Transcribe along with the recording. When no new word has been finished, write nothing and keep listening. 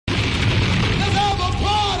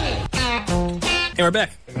Hey, we're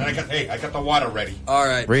back. And then I got the water ready. All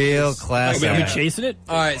right. Real classic. Are we chasing it?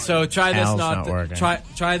 All right, so try this, Al's not working.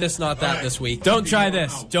 try this, not that this week. Don't try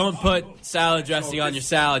this. Don't put salad dressing on your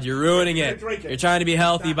salad. You're ruining it. You're trying to be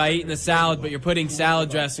healthy by eating the salad, but you're putting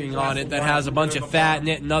salad dressing on it that has a bunch of fat in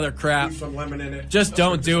it and other crap. Some lemon in it. Just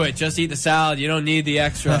don't do it. Just eat the salad. You don't need the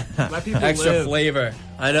extra flavor.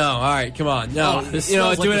 I know. All right, come on. No, this do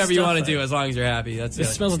smells like whatever the you stuff want to do as long as you're happy. That's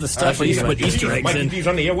This it. smells like the stuff I used to put Easter eggs Mikey in. D's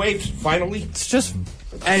on the airwaves, finally. It's just...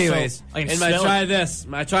 Anyways, I can and my smell try it. this.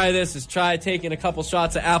 My try this is try taking a couple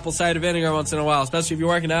shots of apple cider vinegar once in a while, especially if you're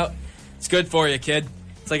working out. It's good for you, kid.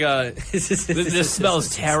 It's like a. This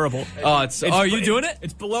smells terrible. Oh, are you doing it?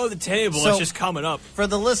 It's below the table. So- It's just coming up. For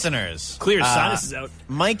the listeners, Clear your sinuses out.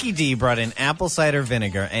 Mikey D brought in apple cider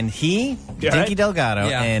vinegar, and he, You Dinky alright? Delgado,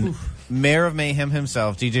 Yeah. and Mayor of Mayhem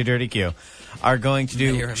himself, DJ Dirty Q, are going to Mayor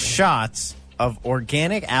do of Mayhem. shots of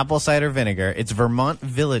organic apple cider vinegar. It's Vermont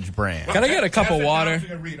Village brand. Can I get a cup of Pass it down water? so you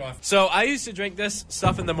can read off. So I used to drink this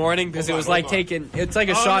stuff in the morning because it was like hold on. it's like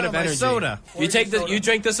a Oh, shot no, of my energy. soda. You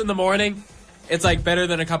drink this in the morning. It's like better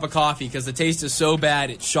than a cup of coffee because the taste is so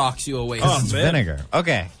bad it shocks you awake. It's vinegar.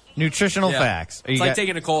 Okay. Nutritional Yeah. facts. You It's like got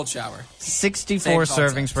taking a cold shower. 64 Same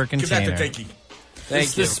servings per Give that container. to Dinky.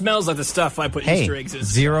 Thank you. This smells like the stuff I put Hey, Easter eggs in.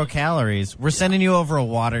 0 calories. We're sending you over a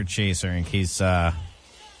water chaser in case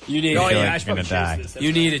You need. Oh, feel yeah, like I you're should gonna probably die. chase this.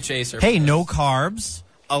 You need a chaser. Hey, no carbs,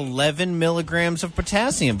 11 milligrams of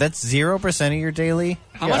potassium. That's 0% of your daily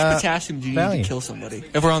How much potassium do you value. need to kill somebody?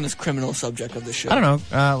 If we're on this criminal subject of the show. I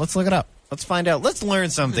don't know. Let's look it up. Let's find out. Let's learn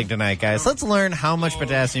something tonight, guys. Let's learn how much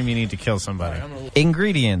potassium you need to kill somebody.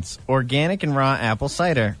 Ingredients: organic and raw apple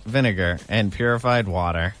cider vinegar and purified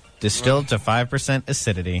water. Distilled to 5%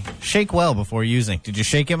 acidity. Shake well before using. Did you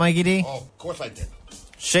shake it, Mikey D? Oh, of course I did.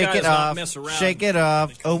 Shake Guys, it not off. mess around. Shake it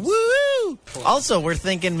off. Oh, woo! Also, we're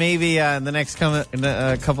thinking maybe in the next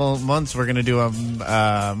couple months we're going to do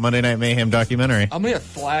a Monday Night Mayhem documentary. I'm gonna get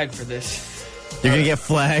flagged for this. You're going to get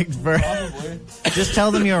flagged for... Just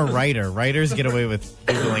tell them you're a writer. Writers get away with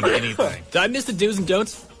Googling anything. Did I miss the do's and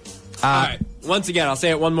don'ts? All right. Once again, I'll say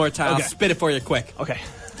it one more time. Okay. I'll spit it for you quick. Okay.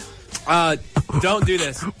 Don't do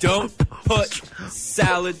this. Don't put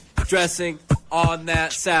salad dressing on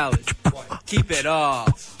that salad. Keep it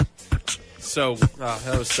off. So,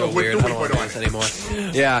 that was so what weird. do I we don't want to put do this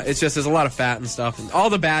anymore. Yeah, it's just there's a lot of fat and stuff. And all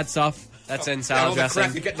the bad stuff that's in All salad the crap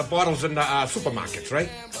dressing. you get in the bottles in the supermarkets, right?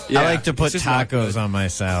 Yeah, I like to put it's just not tacos on my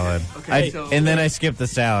salad. so- And then I skip the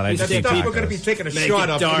salad. I just That's eat stuff we're going to be tacos. taking a Make shot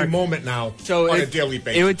it of dark. any moment now So on a it- daily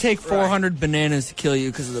basis. It would take 400 bananas to kill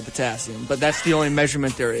you because of the potassium, but that's the only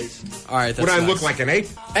measurement there is. All right, that's Would I nice. look like an ape?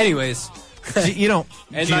 Anyways, You don't.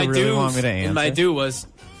 and do you my really do want me to answer? and my do was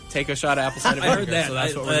take a shot of apple cider vinegar. I heard that. So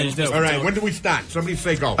that's what we're I going to do. All right, when do we start? Somebody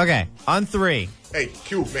say go. Okay, on 3, Hey,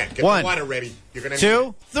 Q, man, get 1, the water ready. You're gonna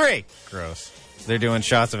 2, 3. Gross. They're doing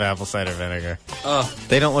shots of apple cider vinegar. Oh.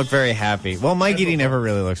 They don't look very happy. Well, Mikey D never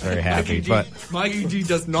really looks very happy, but Mikey D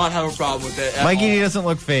does not have a problem with it. Mikey D doesn't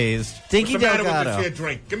look phased. Dinky What's the matter with this here Delgado.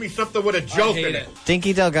 drink? Give me something with a jolt hate in it. it.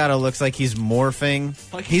 Dinky Delgado looks like he's morphing.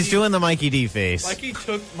 Mikey He's D- doing the Mikey D face.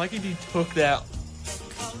 Mikey D took that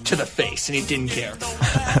to the face, and he didn't care.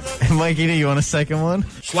 Mikey D, you want a second one?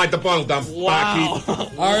 Slide the bottle down. Wow.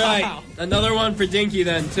 Barkeep. All right, another one for Dinky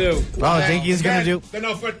then too. Oh, Dinky's gonna do. Then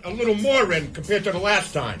I'll put a little more in compared to the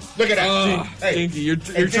last time. Look at that. Hey, Dinky, you're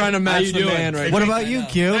Hey, trying to how match you the doing? man right Hey, What now. about you,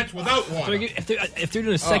 Q? that's without water. If they're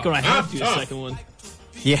doing a second one, I have to do a second one.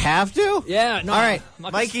 You have to? Yeah, no. All right, I'm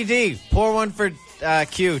not Mikey D, pour one for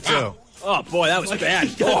Q too. Oh, boy, that was bad.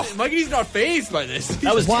 Mikey D's not phased by this.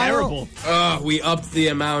 That was Wow. terrible. We upped the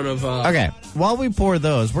amount of. Okay, while we pour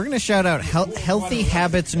those, we're going to shout out Healthy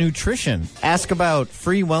Habits Nutrition. Ask about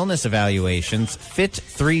free wellness evaluations, Fit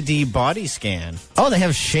 3D body scan. Oh, they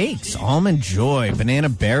have shakes, almond joy, banana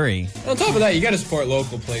berry. On top of that, you got to support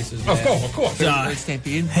local places. Of man. course, of course.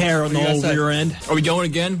 Stampede. Hair on the What do you whole gotta say? rear end. Are we going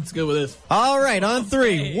again? Let's go with this. All right, on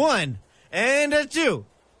 3, 1, and a 2,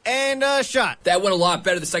 and a shot. That went a lot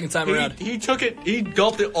better the second time around. He took it. He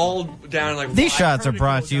gulped it all down. Like These shots are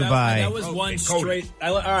brought to you by... That was one Cody. straight.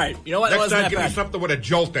 All right, you know what? That Next wasn't time, that give me bad. something with a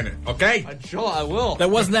jolt in it, okay? I will. That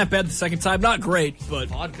wasn't that bad the second time. Not great, but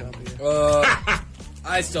Vodka.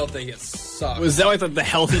 I still think it sucks. was that like the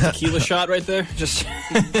healthy tequila shot right there? Just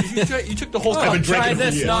You took the whole I've been Try drinking for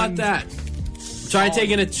this, years. not that. Try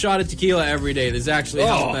taking a shot of tequila every day. There's actually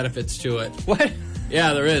health benefits to it. what?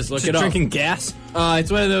 Yeah, there is. Look Just it up. drinking gas?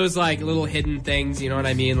 It's one of those like little hidden things. You know what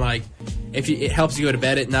I mean? Like, it helps you go to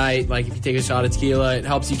bed at night. Like if you take a shot of tequila, it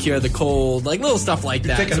helps you cure the cold. Like little stuff like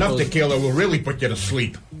that. Take enough Supposed- tequila will really put you to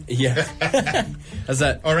sleep. Yeah, How's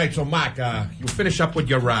that? All right, so Mark, you finish up with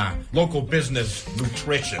your local business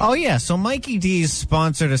nutrition. Oh, yeah. So Mikey D's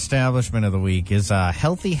sponsored establishment of the week is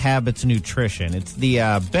Healthy Habits Nutrition. It's the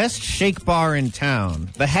best shake bar in town.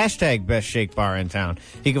 The hashtag best shake bar in town.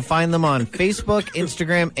 You can find them on Facebook,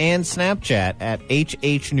 Instagram, and Snapchat at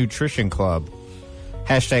HH Nutrition Club.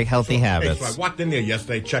 Hashtag Healthy Habits. So I walked in there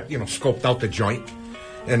yesterday, checked, scoped out the joint.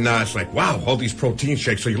 And it's like, wow, all these protein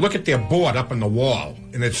shakes. So you look at their board up on the wall,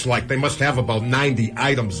 and it's like they must have about 90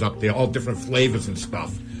 items up there, all different flavors and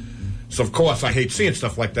stuff. So, of course, I hate seeing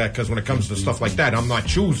stuff like that because when it comes to stuff like that, I'm not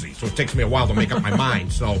choosy. So it takes me a while to make up my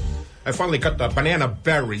mind. So I finally got the banana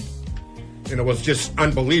berry, and it was just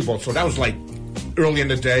unbelievable. So that was like early in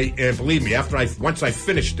the day. And believe me, once I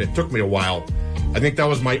finished it took me a while. I think that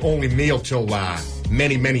was my only meal till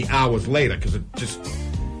many, many hours later because it just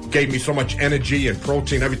gave me so much energy and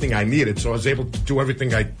protein, everything I needed. So I was able to do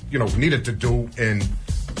everything I, needed to do in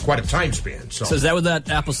quite a time span. So is that what that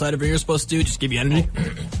apple cider vinegar is supposed to do? Just give you energy?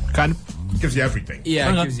 Kind of? Gives you everything.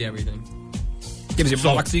 Yeah, it gives you everything. Gives you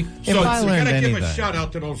moxie. If I so learned you gotta give anything. a shout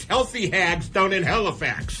out to those healthy hags down in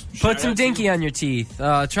Halifax. Put some Dinky on your teeth.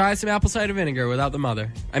 Try some apple cider vinegar without the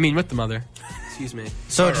mother. I mean, with the mother. Excuse me.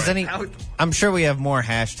 So All does right. I'm sure we have more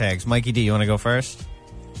hashtags. Mikey D, you want to go first?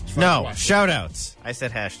 No, shout-outs. I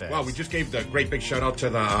said hashtags. Well, we just gave the great big shout out to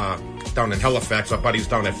the down in Halifax. Our buddies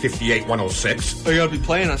down at 58106. Oh, you gotta be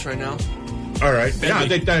playing us right now. All right. Yeah,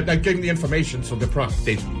 they gave them the information, so they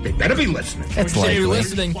better be listening. It's If likely. you're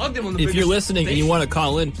listening, Plugged in on the if you're biggest listening and you want to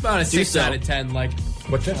call in, About a do 6 so. out of 10,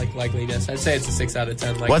 What's that? like likeliness. I'd say it's a 6 out of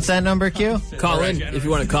 10. What's that number, Q? Call in if you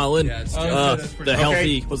want to call in. Yeah, it's-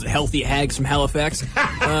 The healthy hags from Halifax.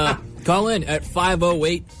 Call in at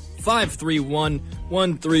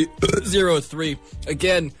 508-531-1303.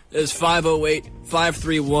 Again, it's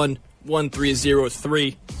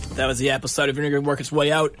 508-531-1303. That was the apple cider vinegar work its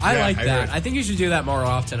way out. I Yeah, like I that. heard. I think you should do that more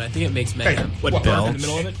often. I think it makes mayhem. What, What, burp in Belch? the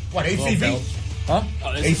middle of it? What, ACV? Huh?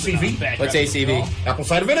 Oh, this is ACV? bad. What's ACV? Apple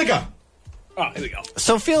cider vinegar. Oh, here we go.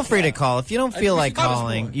 So feel free to call. If you don't feel like we should call us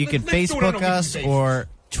calling, more. you could Let's do it on a Facebook weekly us basis. or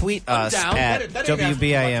tweet us down. at That ain't asking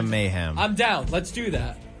WBIM much. Mayhem. I'm down. Let's do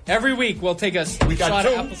that. Every week we'll take a We got shot two.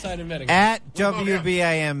 of apple cider vinegar. At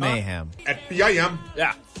WBIM Mayhem. At BIM,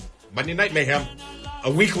 Yeah. Monday Night Mayhem,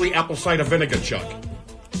 a weekly apple cider vinegar chug.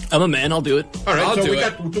 I'm a man. I'll do it. All right, I'll so do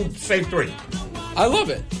it. we'll do the same three. I love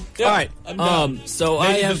it. Yeah, All right. I'm down. So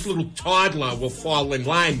Maybe I this have little toddler will fall in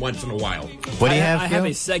line once in a while. What do you I have, have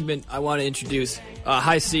Q? a segment I want to introduce.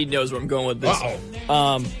 High Seed knows where I'm going with this.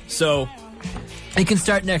 Uh-oh. So it can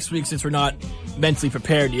start next week since we're not mentally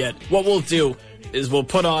prepared yet. What we'll do is we'll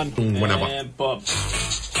put on Whenever. and bump.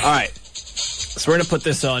 All right. So we're gonna put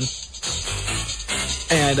this on,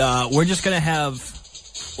 and we're just gonna have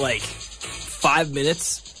like 5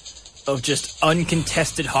 minutes of just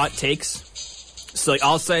uncontested hot takes. So like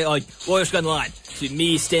I'll say like we'll just go on the line. So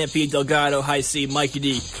me, Stampede, Delgado, High C, Mikey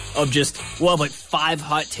D. We'll have like 5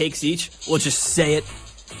 hot takes each. We'll just say it,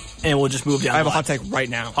 and we'll just move down. I have the a hot line. take right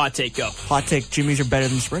now. Hot take, go. Hot take: Jimmy's are better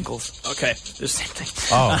than sprinkles. Okay, the same thing.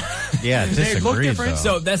 Oh, yeah, disagreed, different.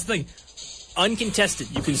 though. So that's the thing.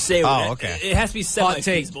 Uncontested. You can say. Oh, it. okay. It has to be Hot take.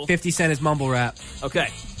 semi-feasible. 50 Cent is mumble rap. Okay.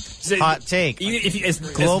 So Hot take. If you, as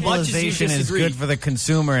much as you Globalization is disagree, good for the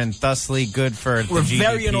consumer and thusly good for the we're GDP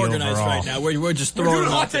very unorganized overall. right now. We're just throwing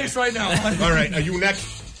them out there. right now. All right, are you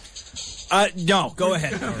next? No, go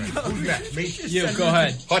ahead. Who's next? Me? You, go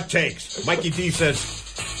ahead. Hot takes. Mikey D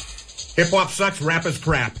says, hip hop sucks, rap is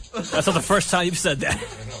crap. That's not the first time you've said that.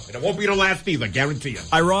 And it won't be the last either, guarantee you.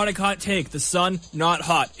 Ironic hot take. The sun, not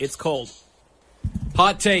hot. It's cold.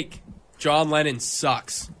 Hot take. John Lennon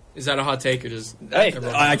sucks. Is that a hot take or just... Hey,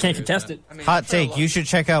 I can't contest it. Hot take. You should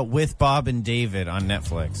check out With Bob and David on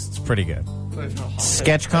Netflix. It's pretty good.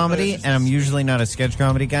 Sketch comedy, and I'm usually not a sketch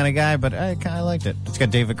comedy kind of guy, but I kind of liked it. It's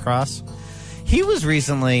got David Cross. He was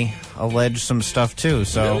recently alleged some stuff, too,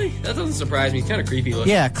 so... Really? That doesn't surprise me. He's kind of creepy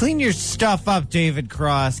looking. Yeah, clean your stuff up, David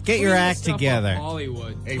Cross. Get your act together.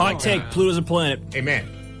 Hollywood. Hey, Hot take. Pluto's a planet. Hey,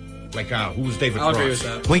 man. Like, who's David I'll Cross? agree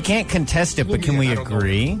with that. We can't contest it, but can we I don't know.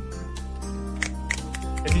 agree?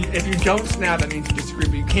 If you don't snap, that means you disagree.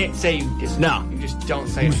 But you can't say you disagree. No. You just don't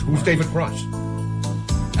say it. Who's David Cross?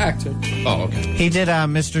 Actor. Oh, okay. He did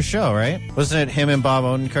Mr. Show, right? Wasn't it him and Bob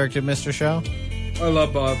Odenkirk did Mr. Show? I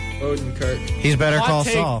love Bob Odenkirk. He's Better Call Hot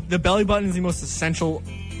take: Saul. the belly button is the most essential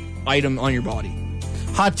item on your body.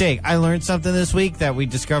 Hot take. I learned something this week that we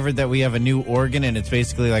discovered that we have a new organ, and it's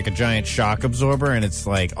basically like a giant shock absorber, and it's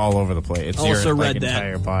like all over the place. It's Also your read like, that.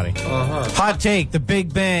 entire body. Uh-huh. Hot take. The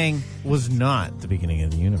Big Bang was not the beginning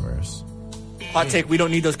of the universe. Hot take: we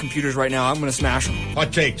don't need those computers right now. I'm going to smash them.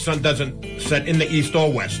 Hot take. Sun doesn't set in the east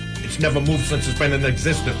or west. It It's never moved since it's been in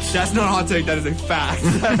existence. That's not a hot take. That is a fact.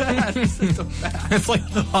 That's a fact. It's like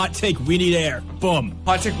the hot take. We need air. Boom.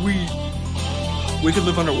 Hot take. We could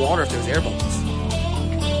live underwater if there was air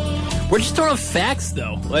bubbles. We're just throwing facts,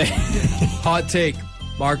 though. Like, Hot take.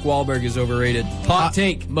 Mark Wahlberg is overrated. Hot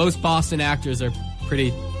take. Most Boston actors are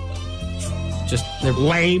pretty. They're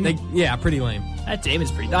Lame. Yeah, pretty lame. that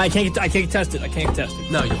Damon's pretty. No, I can't contest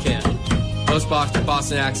it. No, you can't. Most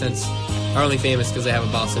Boston accents are only famous because they have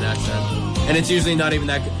a Boston accent. And it's usually not even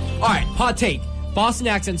that good. All right, hot take. Boston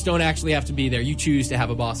accents don't actually have to be there. You choose to have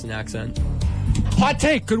a Boston accent. Hot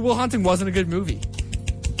take. Good Will Hunting wasn't a good movie.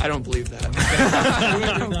 I don't believe that.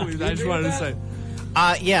 I don't believe that. I just wanted to say.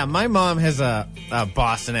 Yeah, my mom has a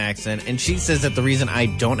Boston accent, and she says that the reason I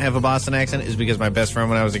don't have a Boston accent is because my best friend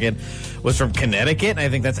when I was a kid was from Connecticut, and I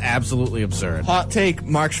think that's absolutely absurd. Hot take.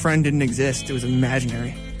 Mark's friend didn't exist. It was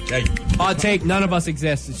imaginary. Hey, Hot take. None of us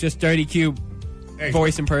exist. It's just Dirty Cube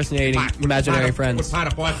voice impersonating imaginary friends. What part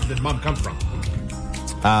of Boston did Mom come from?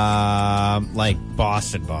 Like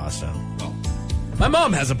Boston. My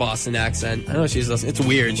mom has a Boston accent. I know she's listening. It's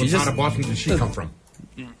weird. What part of Boston did she come from?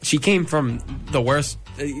 She came from the worst.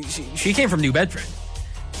 She came from New Bedford.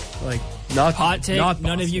 Like, not Hot take. not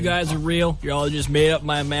None of you Boston. guys are real. You're all just made up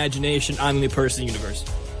my imagination. I'm the only person in the universe.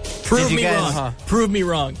 Prove you me guys- wrong. Prove me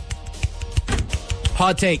wrong.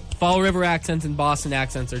 Hot take. Fall River accents and Boston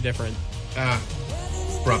accents are different.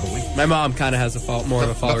 Probably. My mom kind of has more of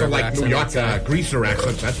a Fall Nothing River like accent. New York I'd say. greaser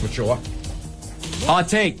accents, that's for sure. Hot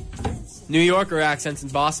take. New Yorker accents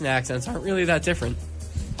and Boston accents aren't really that different.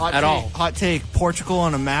 Hot At take. all. Hot take. Portugal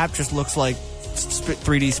on a map just looks like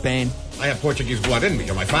 3D Spain. I have Portuguese blood in me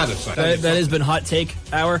on my father's side. That has been hot take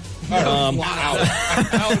hour. Wow. All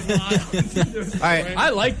right. I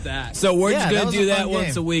like that. So we're Yeah, just that gonna was do a that fun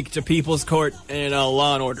once game. a week to People's Court and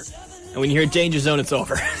Law and Order. And when you hear Danger Zone, it's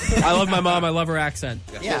over. I love my mom. I love her accent.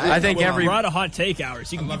 Yeah, I think every We're out of hot take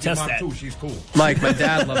hours. You I can love your test mom that. too, she's cool. Mike, my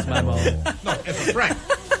dad loves my mom. No, it's a friend.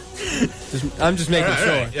 I'm just making All right,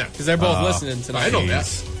 sure yeah. because they're both listening tonight. I know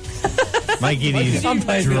that. Mikey D's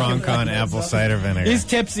Sometimes- drunk on apple cider vinegar. He's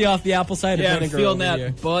tipsy off the apple cider Yeah, I'm vinegar. feeling over here.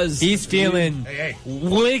 that buzz. He's feeling Hey,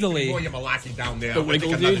 wiggly. boy, you're Malaki down there. The I'm gonna wiggle,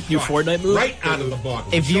 take another dude? New shot. Fortnite move? Right out of the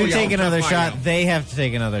bottle. If Show you how take another tough I shot, am. they have to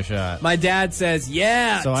take another shot. My dad says,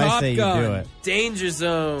 "Yeah, So I Top say you Gun, do it. Danger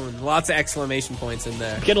Zone." Lots of exclamation points in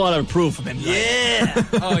there. Get a lot of approval from him. Yeah.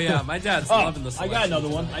 Oh yeah, my dad's loving the I selection. got another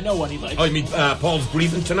one. I know what he likes. Oh, you mean Paul's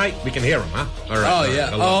breathing tonight? We can hear him, huh? All right. Oh all right. yeah.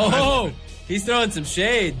 I love it. Oh, he's throwing some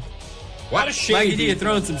shade. What? Mikey D, you're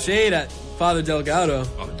throwing some shade at Father Delgado.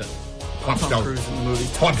 Oh, Pops Tom Cruise in the movie.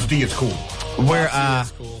 Pops D is cool. We're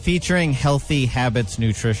that's cool. featuring Healthy Habits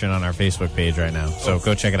Nutrition on our Facebook page right now, so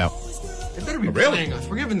go check it out. They better be Really? paying us.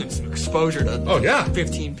 We're giving them some exposure to Oh, yeah.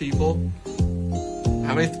 15 people.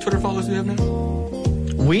 How many Twitter followers do we have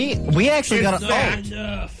now? We actually got fact,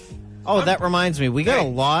 oh, that reminds me, we got a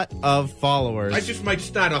lot of followers. I just might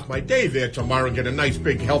start off my day there tomorrow and get a nice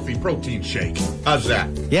big healthy protein shake. How's that?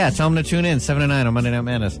 Yeah, tell them to tune in 7 to 9 on Monday Night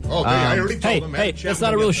Madness. Oh, I already told Hey, them. hey, that's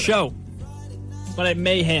not a real show. But at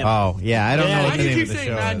Mayhem. Oh, yeah, I don't Yeah, know why what Why the do you name keep of the saying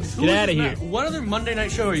show Madness? is. Who Get is outta this here. What other Monday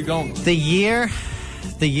night show are you going with? The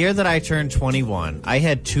year that I turned 21, I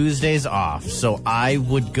had Tuesdays off, so I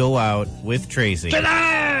would go out with Tracy.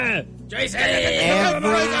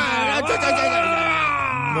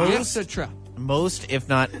 Most, if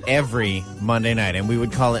not every Monday night, and we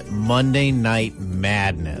would call it Monday Night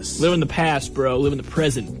Madness. Live in the past, bro. Live in the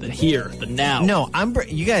present, the here, the now. No,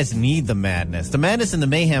 you guys need the madness. The madness and the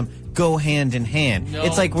mayhem go hand in hand.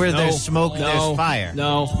 It's like where there's smoke, there's fire.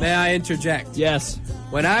 No. May I interject? Yes.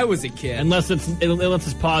 When I was a kid, Unless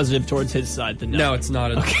it's positive towards his side, then no. no, it's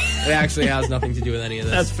not. It actually has nothing to do with any of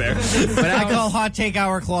this. That's fair. When I call hot take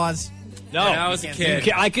hour clause. No. When I was a kid.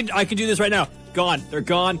 I could do this right now. Gone. They're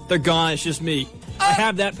gone. They're gone. It's just me. I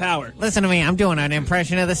have that power. Listen to me, I'm doing an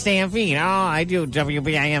impression of the Stampede. Oh, I do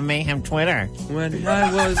WBIM Mayhem Twitter. When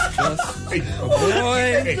I was just a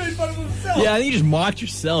boy. Yeah, I think you just mocked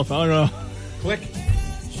yourself. I don't know. Click.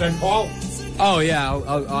 Send Paul. Oh yeah,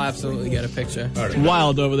 I'll absolutely get a picture. All right.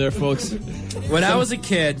 Wild over there, folks. When I was a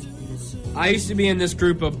kid, I used to be in this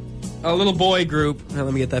group of a little boy group. Now,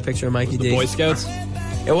 let me get that picture of Mikey The D. Boy Scouts.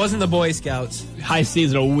 It wasn't the Boy Scouts. High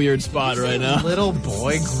C's in a weird spot right now. Little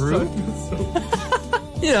boy group.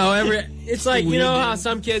 You know, it's like, you know how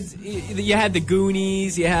some kids, you had the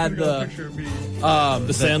Goonies, you had the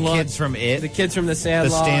The Sandlot. Kids from the It. kids from the The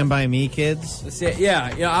Sandlot. Stand By Me kids.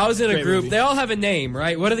 Yeah, you know, I was in a Great group. movie. They all have a name,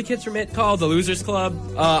 right? What are the kids from It called? The Losers Club.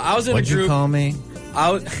 I was in What'd a group. you call me?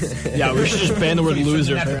 I was, Yeah, we should just ban the word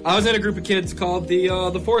loser. I was in a group of kids called the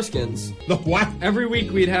Foreskins. The what? Every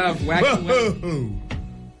week we'd have wacky. Whoa.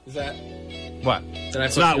 Is that? What?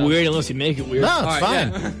 It's not weird unless you make it weird. No, it's All right,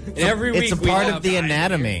 fine. yeah. And every week It's a we'd part have- of the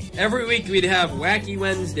anatomy. Every week we'd have Wacky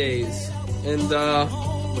Wednesdays, and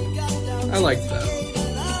I liked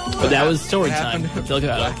that. But that was story What time. happened?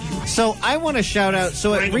 Delgado. So I want to shout out.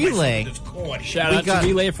 So at Relay, Shout We out got- to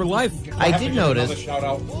Relay for Life. I did notice Shout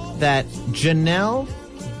out. that Janelle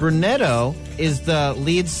Brunetto is the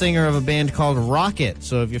lead singer of a band called Rocket.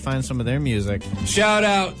 So if you find some of their music, Shout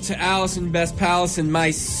out to Allison Best Palace and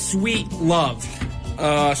my sweet love.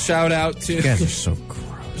 Shout out to. you guys are so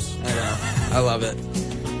gross. I know. I love it.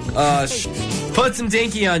 Put some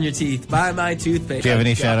Dinky on your teeth. Buy my toothpaste. Do you have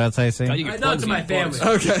any shout outs, I see? You get Not plugs, to you my get plugs.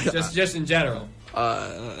 family. Okay. Just in general. I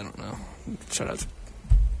don't know. Shout out.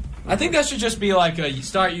 I think that should just be like you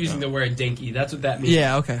start using the word dinky. That's what that means.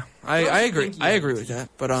 Yeah, okay. I agree. Dinky. I agree with that.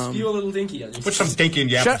 But Spew a little dinky on your Put some dinky in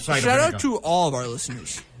your apple shout cider out vinegar. to all of our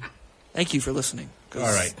listeners. Thank you for listening. 'Cause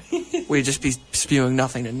All right. We'd just be spewing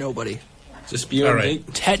nothing to nobody. Just spew All a right.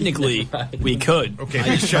 dinky. Technically, we could. Okay.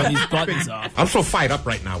 I just shut these buttons off. I'm so fired up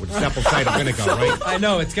right now with this apple cider vinegar, right? I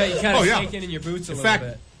know, it's got you kind of Oh, yeah. shaking in your boots a In little fact,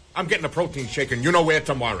 bit. I'm getting a protein shake, and you know where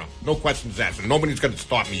tomorrow. No questions asked, and nobody's going to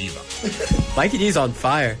stop me either. Mikey D's on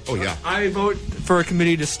fire. Oh, yeah. I vote for a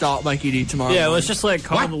committee to stop Mikey D tomorrow. Yeah, morning. let's just like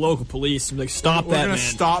call What? the local police and like stop We're that gonna man.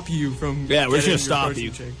 stop you from. Yeah, we're just getting gonna stop your protein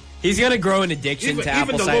you. shake. He's gonna grow an addiction to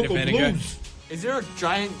apple the cider local vinegar. blues. Is there a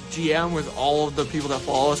giant GM with all of the people that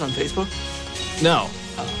follow us on Facebook? No.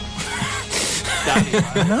 That'd be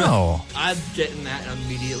fine. No. I'd get in that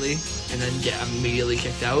immediately and then get immediately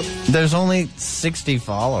kicked out. There's only 60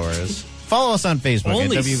 followers. Follow us on Facebook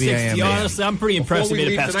Only at 60. WBIM. Honestly, I'm pretty impressed Before we we made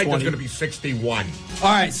it leave past tonight, there's 20. going to be 61. All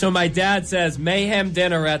right, so my dad says mayhem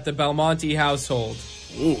dinner at the Belmonte household.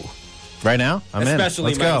 Ooh. Right now? I'm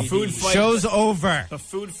Especially in. Let's go. Mikey D. Food fight. Show's over. A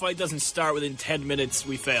food fight doesn't start within 10 minutes.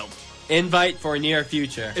 We failed. Invite for near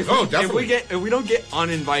future. Oh, definitely. If we don't get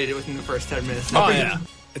uninvited within the first 10 minutes, Oh, yeah.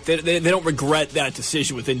 If they don't regret that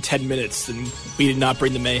decision within 10 minutes, then we did not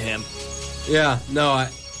bring the mayhem. Yeah, no,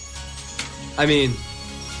 I mean,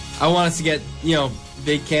 I want us to get,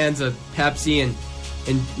 big cans of Pepsi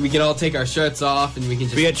and we can all take our shirts off and we can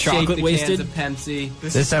just We get shake chocolate the wasted? cans of Pepsi.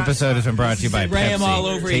 This episode has been brought to you by Spray 'em Pepsi. all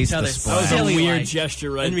over Taste each other. the That That was splash. a Silly weird like.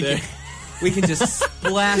 gesture right And we there. can, we can just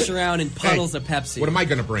splash around in puddles of Pepsi. What am I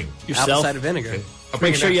going to bring? Apple Yourself. cider vinegar. I'll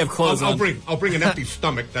bring Make sure an you empty- have clothes I'll on. bring an empty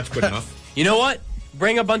stomach. That's good enough. You know what?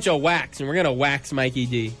 Bring a bunch of wax and we're gonna wax Mikey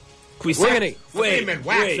D. Can we Wax? see- Wait a minute,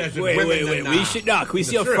 wax as in women wait. and, We should not. Can we the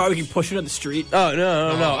see how far we strips. can push it on the street? Oh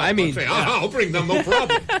no! I mean, I'll bring them, no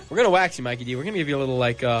problem. we're gonna wax you, Mikey D. We're gonna give you a little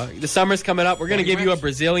the summer's coming up. We're gonna give you a wax?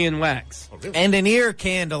 Brazilian wax And an ear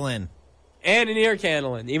candling. and an ear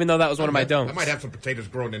candling. Even though that was one of my I don'ts. might have some potatoes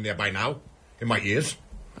growing in there by now, in my ears.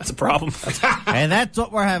 That's a problem. And that's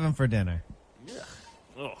what we're having for dinner.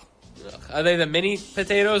 Are they the mini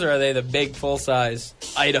potatoes or are they the big full size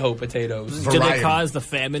Idaho potatoes? Did they Variety. cause the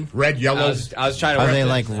famine? Red, I yellows, was trying to. Are rep they it.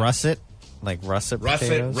 like russet? Like russet russet,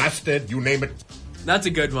 potatoes? rusted, you name it. That's a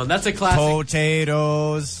good one. That's a classic.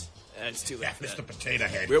 Potatoes. That's too late. Mr. Potato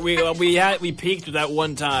Head. We peaked with that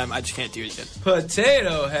one time. I just can't do it again.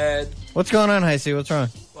 Potato head. What's going on, Heisey? What's wrong?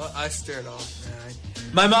 well, I stared off.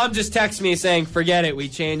 My mom just texted me saying, "Forget it. We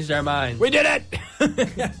changed our mind." We did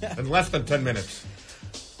it. In less than 10 minutes.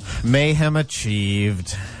 Mayhem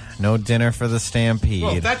achieved. No dinner for the stampede.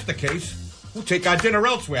 Well, if that's the case, we'll take our dinner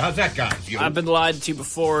elsewhere. How's that, guys? You? I've been lied to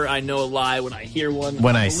before. I know a lie when I hear one.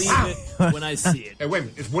 When I believe see- it when I see it. Hey, wait a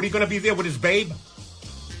minute. Is Woody going to be there with his babe?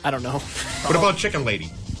 I don't know. What about Chicken Lady?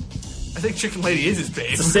 I think Chicken Lady is his babe.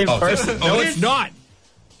 It's the same Oh, person. oh, No, it it's is? not.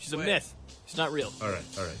 She's a myth. She's not real. All right.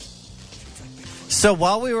 So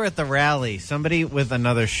while we were at the rally, somebody with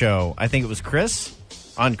another show, I think it was Chris,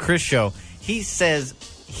 on Chris' show, he says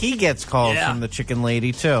he gets calls Yeah. from the chicken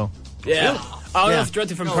lady too. Yeah. I don't know Yeah. if it's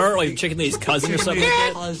directly from her or like Chicken Lady's cousin or something like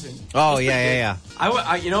that. Cousin. Oh, yeah.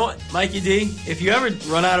 You know what, Mikey D? If you ever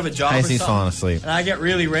run out of a job or Heisey's something, falling asleep. and I get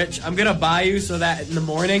really rich, I'm gonna buy you so that in the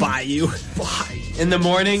morning, By you. in the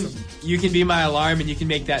morning, you can be my alarm and you can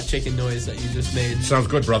make that chicken noise that you just made. Sounds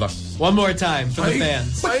good, brother. One more time for the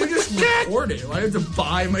fans. Why you just record it? Why do you have to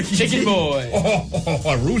buy my Chicken boy.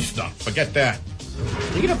 A rooster. Forget that.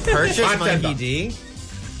 You're going to purchase Bartender. Mikey D?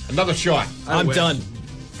 Another shot. I'm wish. done.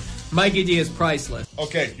 Mikey D is priceless.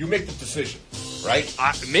 Okay, you make the decision, right?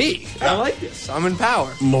 Me? I like this. I'm in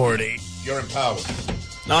power. Morty. You're empowered.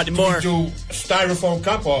 Not anymore. Do a styrofoam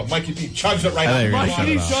cup or Mikey P chugs it right I thought you were out. gonna shut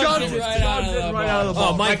it off. Shut it right out of the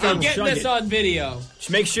ball. Oh, Mike, I'm getting this on video. Just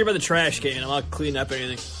make sure about the trash can. I'm not cleaning up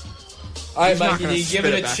anything. All right, He's not Mikey gonna D, spit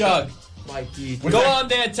give it it a back chug. Mikey, What's go that? on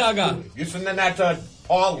there, Tugger. You sitting in that,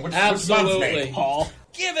 Paul? What's son's Absolutely. name? Paul.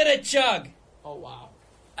 Give it a chug. Oh, wow.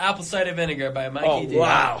 Apple cider vinegar by Mikey Oh, D.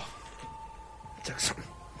 wow.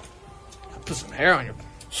 Put some hair on your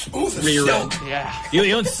Smooth as Rear silk. end. yeah. You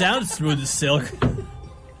don't sound smooth as silk.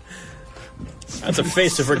 That's a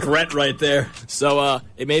face of regret right there. So,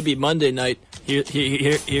 it may be Monday night.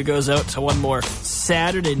 Here goes out to one more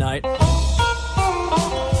Saturday night.